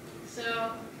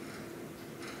 So,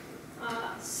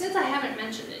 since I haven't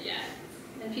mentioned it yet,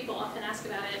 and people often ask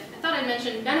about it. I thought I'd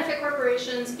mention benefit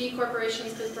corporations, B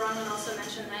corporations, because Bronwyn also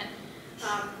mentioned that.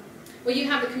 Well, you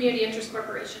have the community interest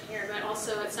corporation here, but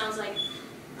also it sounds like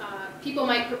people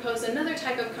might propose another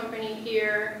type of company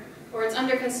here, or it's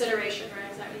under consideration,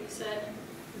 right? Is that what you said?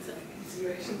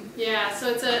 Yeah, so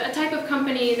it's a type of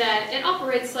company that it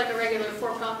operates like a regular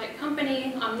for-profit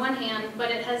company on one hand,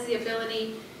 but it has the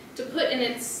ability to put in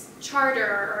its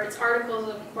charter or its articles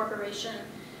of incorporation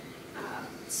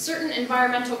certain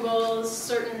environmental goals,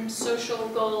 certain social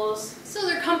goals. So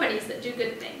they're companies that do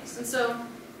good things, and so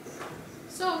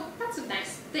that's a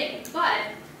nice thing. But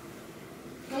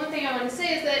the one thing I want to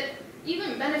say is that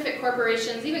even benefit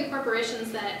corporations, even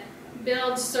corporations that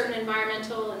build certain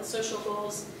environmental and social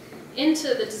goals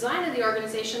into the design of the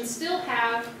organization, still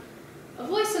have a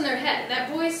voice in their head. That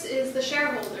voice is the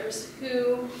shareholders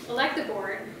who elect the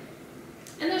board.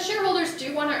 And those shareholders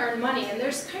do want to earn money, and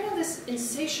there's kind of this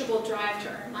insatiable drive to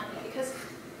earn money, because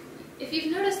if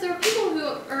you've noticed, there are people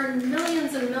who earn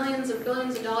millions and millions of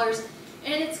billions of dollars,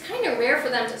 and it's kind of rare for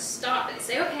them to stop and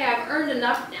say, okay, I've earned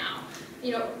enough now.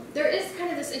 You know, there is kind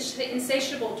of this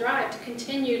insatiable drive to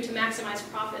continue to maximize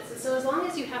profits. And so as long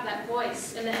as you have that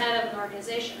voice in the head of an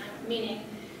organization, meaning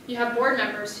you have board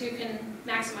members who can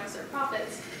maximize their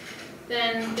profits,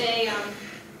 then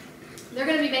they're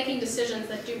going to be making decisions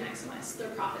that do maximize their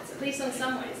profits, at least in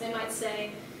some ways. They might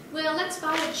say, well, let's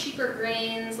buy cheaper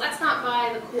grains, let's not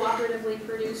buy the cooperatively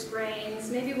produced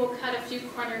grains, maybe we'll cut a few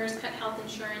corners, cut health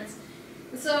insurance.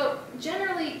 And so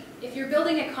generally, if you're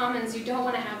building a commons, you don't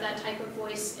want to have that type of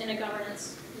voice in a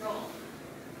governance role.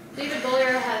 David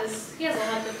Bollier has a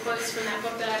lot of good quotes from that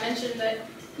book that I mentioned, but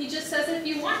he just says that if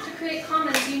you want to create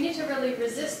commons, you need to really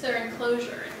resist their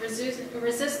enclosure and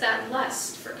resist that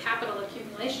lust for capital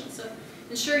accumulation. So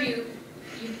ensure you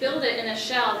build it in a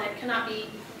shell that cannot be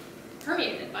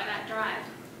permeated by that drive.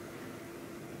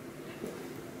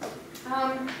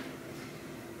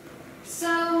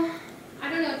 So, I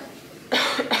don't know,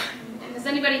 is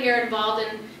anybody here involved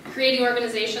in creating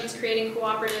organizations, creating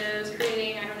cooperatives,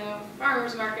 creating, I don't know,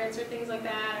 farmers markets or things like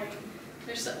that? Or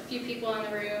there's a few people in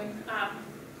the room.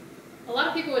 A lot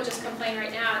of people would just complain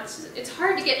right now. It's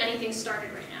hard to get anything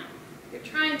started right now. You're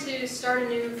trying to start a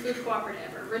new food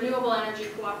cooperative or renewable energy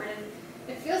cooperative.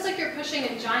 It feels like you're pushing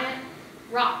a giant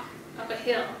rock up a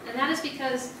hill, and that is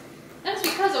because of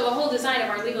the whole design of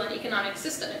our legal and economic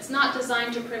system. It's not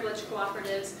designed to privilege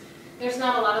cooperatives. There's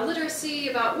not a lot of literacy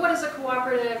about what is a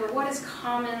cooperative or what is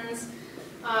commons.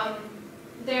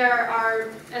 There are,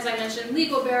 as I mentioned,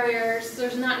 legal barriers.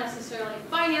 There's not necessarily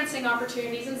financing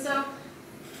opportunities, and so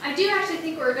I do actually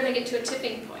think we're going to get to a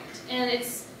tipping point, and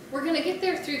we're going to get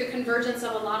there through the convergence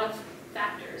of a lot of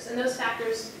factors, and those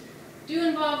factors do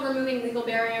involve removing legal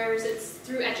barriers. It's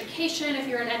through education, if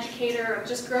you're an educator, or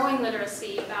just growing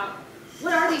literacy about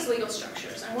what are these legal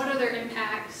structures and what are their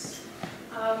impacts,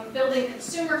 building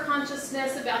consumer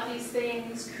consciousness about these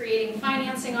things, creating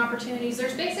financing opportunities.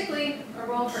 There's basically a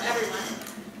role for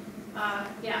everyone.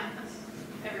 Yeah,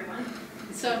 everyone.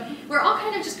 So we're all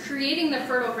kind of just creating the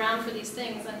fertile ground for these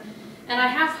things, and I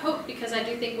have hope because I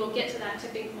do think we'll get to that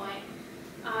tipping point.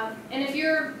 And if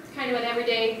you're kind of an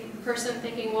everyday person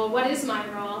thinking, well, what is my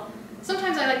role?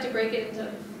 Sometimes I like to break it into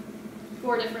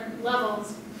 4 different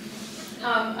levels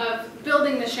of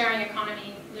building the sharing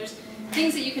economy. There's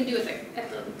things that you can do at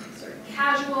the sort of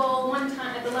casual,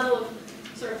 one-time, at the level of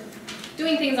sort of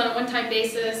doing things on a one-time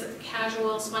basis, at the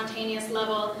casual, spontaneous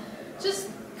level, just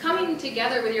coming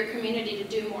together with your community to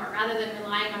do more rather than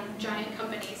relying on giant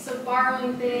companies. So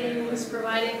borrowing things,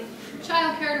 providing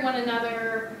childcare to one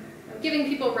another, giving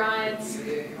people rides.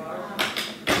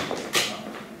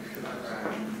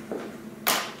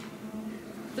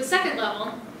 The second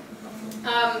level,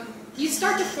 you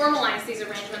start to formalize these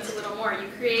arrangements a little more. You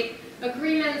create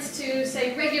agreements to,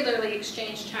 say, regularly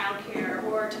exchange childcare,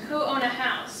 or to co-own a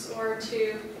house, or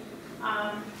to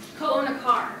co-own a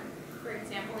car, for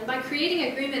example. And by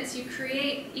creating agreements, you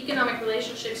create economic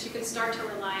relationships you can start to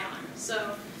rely on.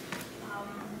 So,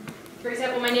 for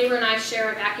example, my neighbor and I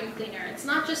share a vacuum cleaner. It's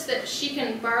not just that she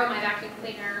can borrow my vacuum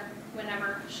cleaner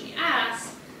whenever she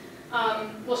asks.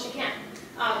 Well, she can.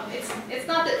 It's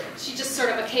not that she just sort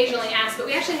of occasionally asks, but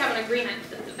we actually have an agreement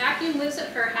that the vacuum lives at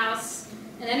her house,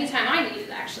 and anytime I need it,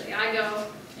 actually, I go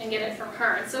and get it from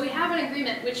her. And so we have an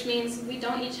agreement, which means we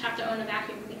don't each have to own a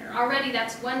vacuum cleaner. Already,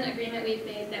 that's one agreement we've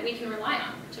made that we can rely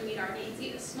on to meet our needs,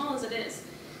 as small as it is.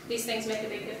 These things make a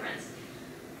big difference.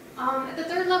 At the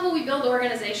third level, we build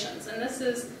organizations, and this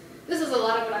is a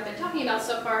lot of what I've been talking about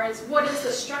so far, is what is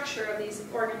the structure of these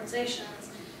organizations.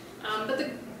 But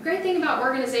the great thing about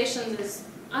organizations is,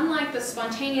 unlike the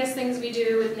spontaneous things we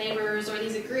do with neighbors or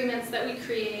these agreements that we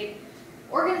create,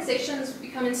 organizations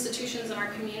become institutions in our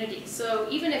community. So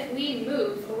even if we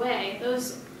move away,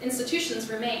 those institutions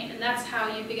remain, and that's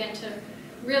how you begin to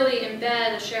really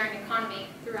embed a sharing economy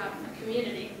throughout a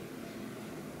community.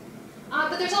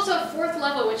 But there's also a fourth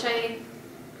level, which I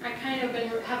kind of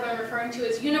have been referring to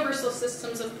as universal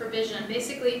systems of provision.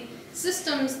 Basically,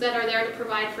 systems that are there to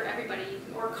provide for everybody,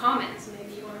 or commons,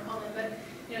 maybe you want to call them, but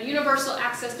universal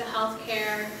access to health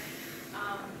care,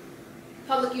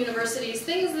 public universities,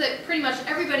 things that pretty much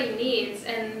everybody needs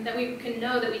and that we can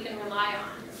know that we can rely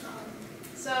on.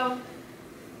 So, I'm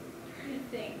trying to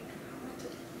think.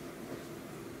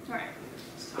 All right,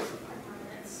 let's talk for 5 more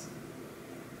minutes.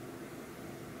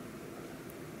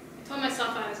 I told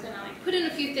myself I was going to put in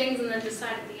a few things and then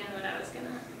decide at the end what I was going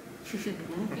to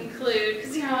include,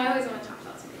 because I always want to talk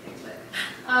about so many things. But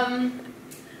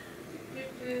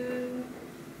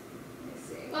let's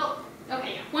see. Well,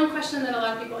 okay, yeah. One question that a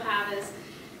lot of people have is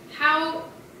how.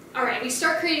 All right, we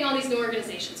start creating all these new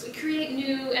organizations. We create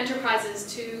new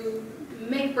enterprises to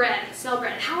make bread, sell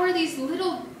bread. How are these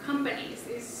little companies,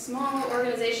 these small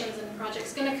organizations and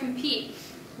projects, going to compete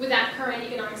with that current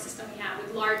economic system we have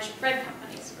with large bread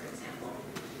companies, for example?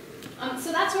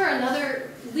 So that's where another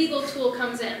legal tool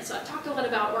comes in. So I've talked a lot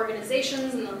about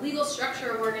organizations and the legal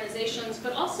structure of organizations,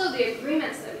 but also the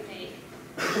agreements that we make.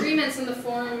 Agreements in the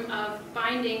form of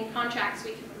binding contracts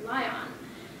we can rely on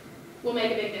will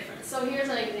make a big difference. So here's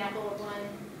an example of one.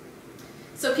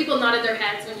 So people nodded their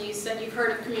heads when you said you've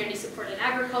heard of community-supported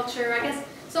agriculture. I guess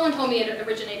someone told me it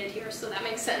originated here, so that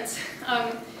makes sense.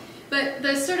 But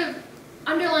the sort of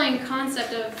underlying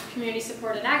concept of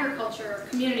community-supported agriculture or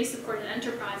community-supported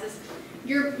enterprises,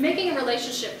 you're making a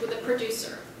relationship with a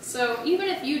producer. So even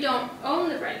if you don't own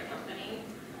the bread company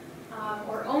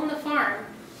or own the farm,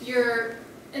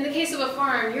 in the case of a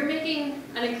farm, you're making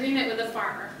an agreement with the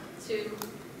farmer to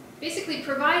basically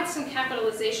provide some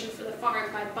capitalization for the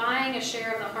farm by buying a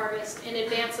share of the harvest in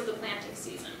advance of the planting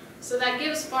season. So that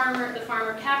gives the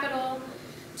farmer capital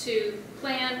to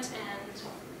plant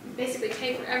and basically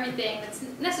pay for everything that's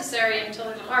necessary until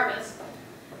there's a harvest.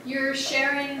 You're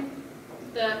sharing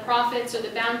the profits or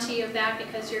the bounty of that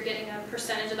because you're getting a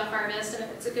percentage of the harvest, and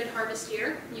if it's a good harvest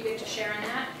year, you get to share in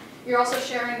that. You're also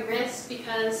sharing risk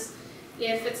because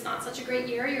if it's not such a great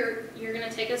year, you're going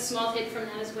to take a small hit from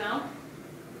that as well.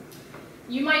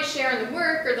 You might share in the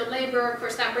work or the labor. Of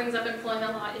course, that brings up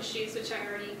employment law issues, which I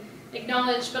already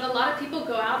acknowledged, but a lot of people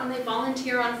go out and they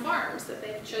volunteer on farms that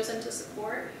they've chosen to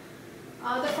support.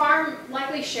 The farm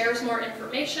likely shares more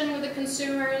information with the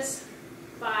consumers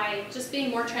by just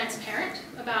being more transparent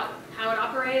about how it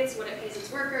operates, what it pays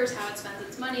its workers, how it spends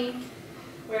its money,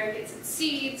 where it gets its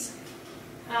seeds.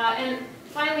 And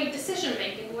finally, decision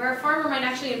making, where a farmer might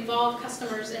actually involve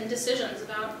customers in decisions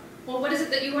about, well, what is it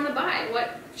that you want to buy?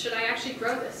 What should I actually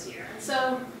grow this year? And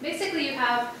so basically you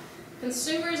have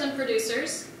consumers and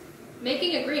producers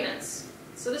making agreements.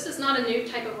 So this is not a new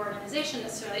type of organization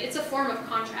necessarily, it's a form of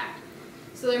contract.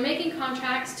 So they're making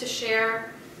contracts to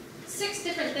share 6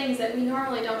 different things that we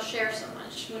normally don't share so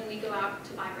much when we go out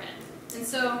to buy bread. And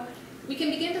so we can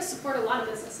begin to support a lot of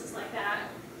businesses like that.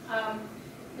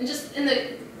 And just in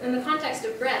the context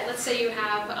of bread, let's say you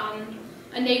have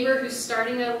a neighbor who's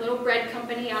starting a little bread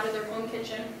company out of their home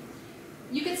kitchen.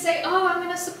 You could say, oh, I'm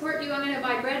going to support you, I'm going to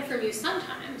buy bread from you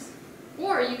sometimes.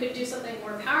 Or you could do something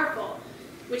more powerful,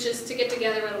 which is to get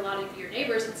together with a lot of your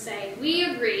neighbors and say, we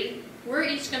agree, we're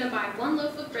each going to buy 1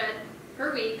 loaf of bread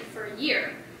per week for a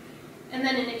year. And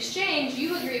then in exchange,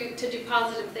 you agree to do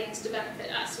positive things to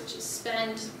benefit us, which is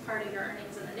spend part of your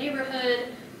earnings in the neighborhood,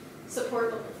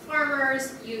 support local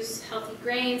farmers, use healthy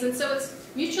grains, and so it's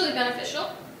mutually beneficial.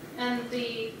 And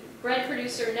the bread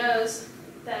producer knows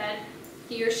that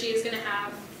he or she is going to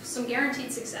have some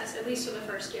guaranteed success, at least for the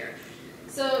first year.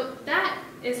 So that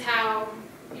is how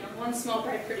one small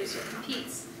bread producer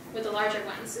competes with the larger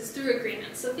ones, is through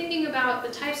agreements. So thinking about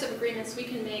the types of agreements we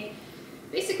can make,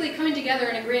 basically coming together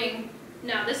and agreeing,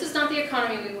 no, this is not the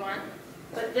economy we want,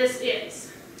 but this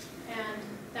is. And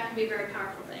that can be a very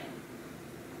powerful thing.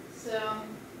 So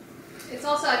it's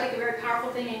also, I think, a very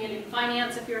powerful thing in getting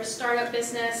finance. If you're a startup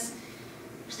business,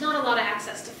 there's not a lot of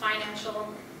access to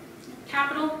financial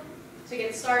capital to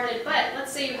get started, but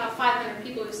let's say you have 500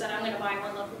 people who said, I'm going to buy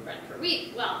 1 loaf of bread per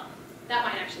week. Well, that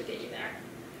might actually get you there.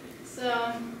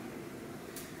 So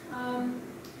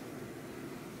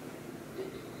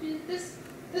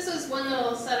this was one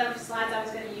little set of slides I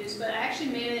was going to use, but I actually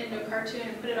made it into a cartoon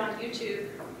and put it on YouTube.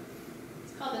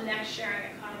 It's called The Next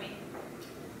Sharing Economy.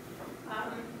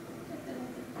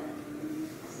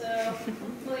 So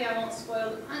hopefully I won't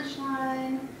spoil the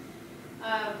punchline.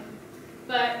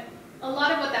 But a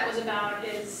lot of what that was about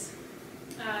is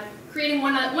creating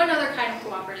one other kind of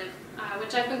cooperative,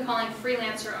 which I've been calling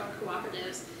freelancer-owned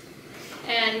cooperatives.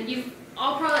 And you've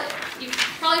probably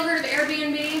heard of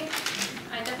Airbnb.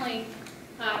 I definitely,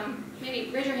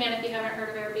 maybe raise your hand if you haven't heard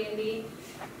of Airbnb.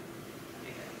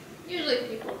 Usually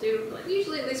people do, but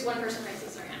usually at least one person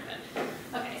raises their hand.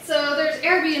 But okay, so there's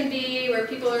Airbnb, where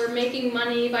people are making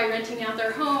money by renting out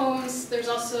their homes. There's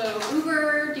also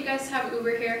Uber. Do you guys have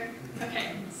Uber here?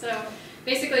 Okay, so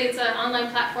basically it's an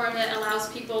online platform that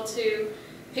allows people to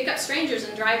pick up strangers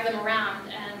and drive them around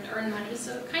and earn money,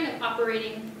 so kind of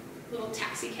operating little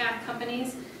taxi cab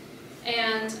companies.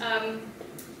 And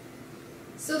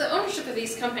so the ownership of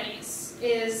these companies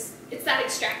it's that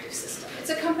extractive system. It's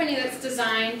a company that's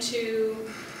designed to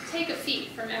take a fee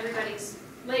from everybody's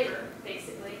labor,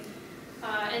 basically,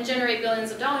 and generate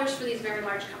billions of dollars for these very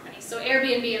large companies. So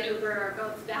Airbnb and Uber are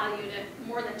both valued at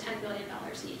more than $10 billion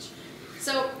each.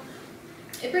 So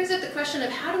it brings up the question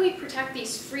of how do we protect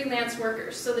these freelance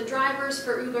workers? So the drivers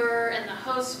for Uber and the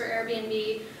hosts for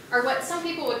Airbnb are what some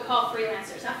people would call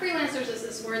freelancers. Now freelancers is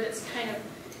this word that's kind of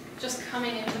just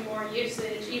coming into more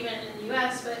usage, even in the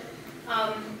US, but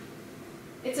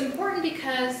it's important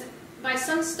because by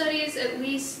some studies, at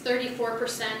least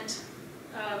 34%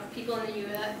 of people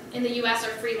in the US are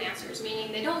freelancers,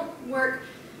 meaning they don't work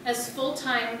as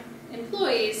full-time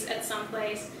employees at some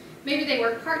place. Maybe they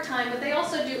work part-time, but they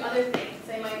also do other things.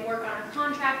 They might work on a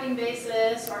contracting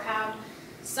basis or have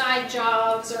side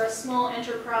jobs or a small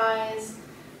enterprise,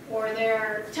 or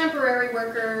they're temporary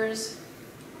workers,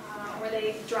 or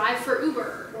they drive for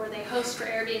Uber, or they host for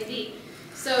Airbnb.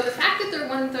 So the fact that they're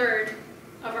 1/3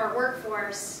 of our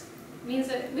workforce means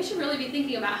that we should really be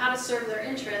thinking about how to serve their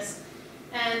interests.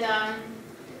 And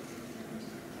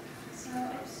so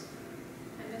I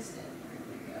missed it. Where did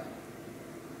we go?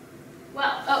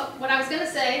 Well, oh, what I was going to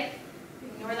say,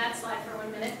 ignore that slide for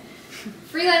 1 minute.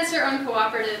 Freelancer-owned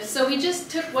cooperatives. So we just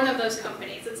took one of those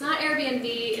companies. It's not Airbnb,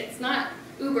 it's not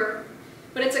Uber,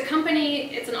 but it's a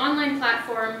company, it's an online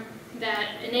platform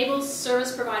that enables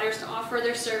service providers to offer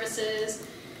their services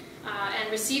and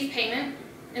receive payment.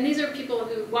 And these are people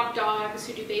who walk dogs,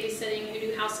 who do babysitting, who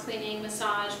do house cleaning,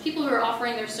 massage, people who are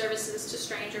offering their services to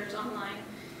strangers online,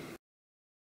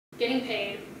 getting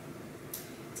paid.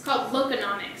 It's called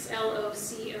Loconomics, Loconomics,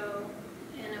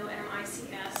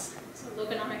 so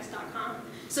loconomics.com.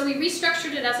 So we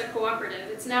restructured it as a cooperative.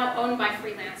 It's now owned by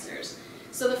freelancers.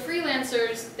 So the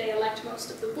freelancers, they elect most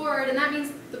of the board, and that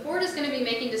means the board is going to be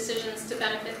making decisions to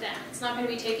benefit them. It's not going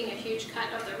to be taking a huge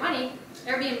cut of their money.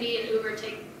 Airbnb and Uber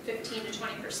take 15 to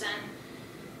 20%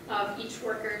 of each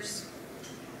worker's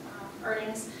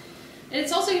earnings. And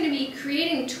it's also going to be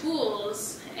creating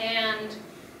tools and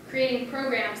creating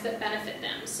programs that benefit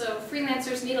them. So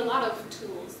freelancers need a lot of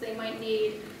tools. They might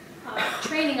need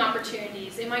training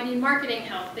opportunities. They might need marketing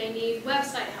help. They need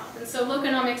website help. And so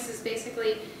Loconomics is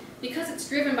basically, because it's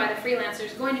driven by the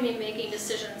freelancers, going to be making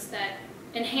decisions that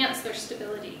enhance their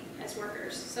stability as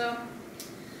workers. So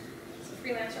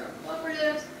freelancer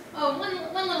cooperatives. Oh,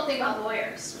 one little thing about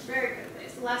lawyers, very quickly.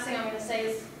 The last thing I'm going to say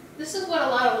is, this is what a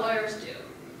lot of lawyers do,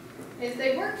 is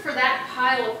they work for that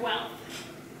pile of wealth.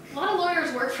 A lot of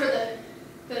lawyers work for the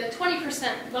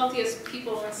 20% wealthiest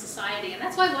people in society, and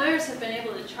that's why lawyers have been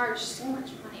able to charge so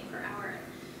much money per hour.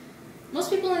 Most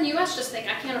people in the US just think,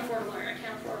 I can't afford a lawyer, I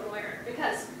can't afford a lawyer,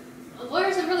 because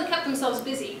lawyers have really kept themselves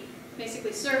busy,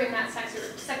 basically serving that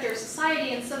sector of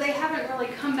society, and so they haven't really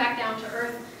come back down to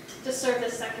earth to serve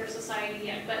this sector of society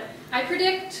yet. But I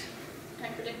predict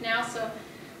now, so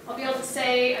I'll be able to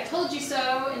say, I told you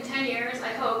so in 10 years, I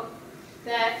hope,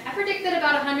 that I predict that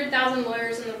about 100,000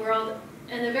 lawyers in the world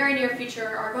in the very near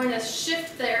future are going to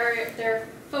shift their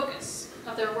focus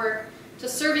of their work to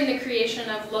serving the creation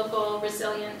of local,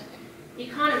 resilient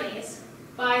economies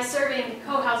by serving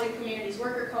co-housing communities,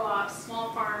 worker co-ops,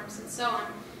 small farms, and so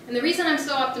on. And the reason I'm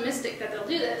so optimistic that they'll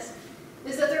do this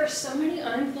is that there are so many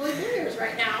unemployed lawyers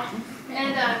right now.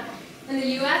 And in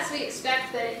the US, we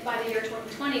expect that by the year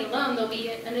 2020 alone, there'll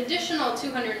be an additional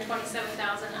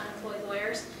 227,000 unemployed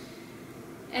lawyers.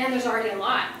 And there's already a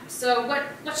lot. So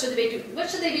what should they do? What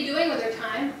should they be doing with their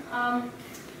time?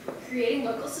 Creating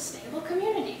local sustainable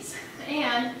communities.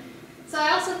 And so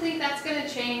I also think that's going to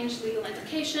change legal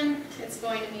education. It's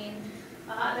going to mean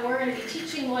that we're going to be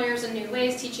teaching lawyers in new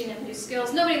ways, teaching them new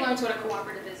skills. Nobody learns what a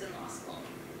cooperative is in law school,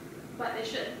 but they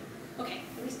should. Okay,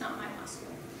 at least not my law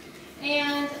school.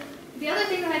 And the other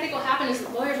thing that I think will happen is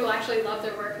that lawyers will actually love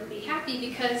their work and be happy,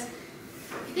 because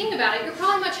if you think about it, you're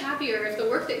probably much happier if the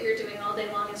work that you're doing all day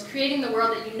long is creating the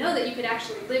world that you know that you could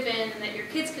actually live in and that your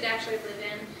kids could actually live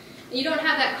in. And you don't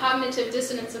have that cognitive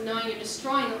dissonance of knowing you're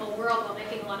destroying the whole world while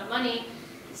making a lot of money.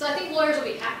 So I think lawyers will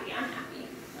be happy. I'm happy.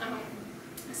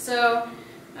 So,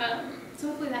 so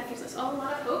hopefully that gives us all a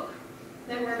lot of hope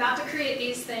that we're about to create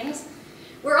these things.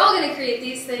 We're all going to create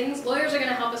these things. Lawyers are going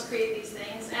to help us create these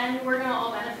things, and we're going to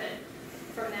all benefit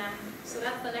from them. So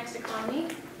that's the next economy.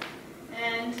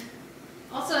 And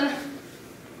also,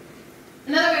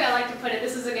 another way I like to put it,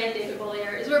 this is again David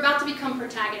Bollier, is we're about to become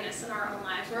protagonists in our own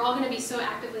lives. We're all going to be so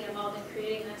actively involved in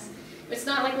creating this. It's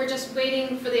not like we're just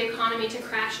waiting for the economy to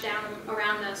crash down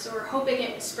around us or hoping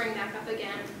it will spring back up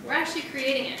again. We're actually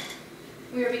creating it.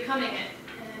 We are becoming it.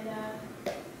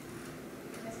 And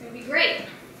it's going to be great.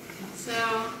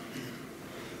 So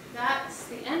that's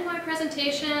the end of my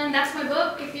presentation. That's my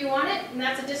book if you want it. And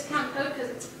that's a discount code because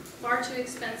it's far too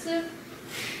expensive.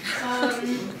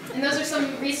 And those are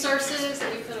some resources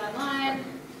that we put online.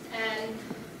 And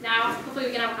now hopefully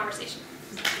we can have a conversation.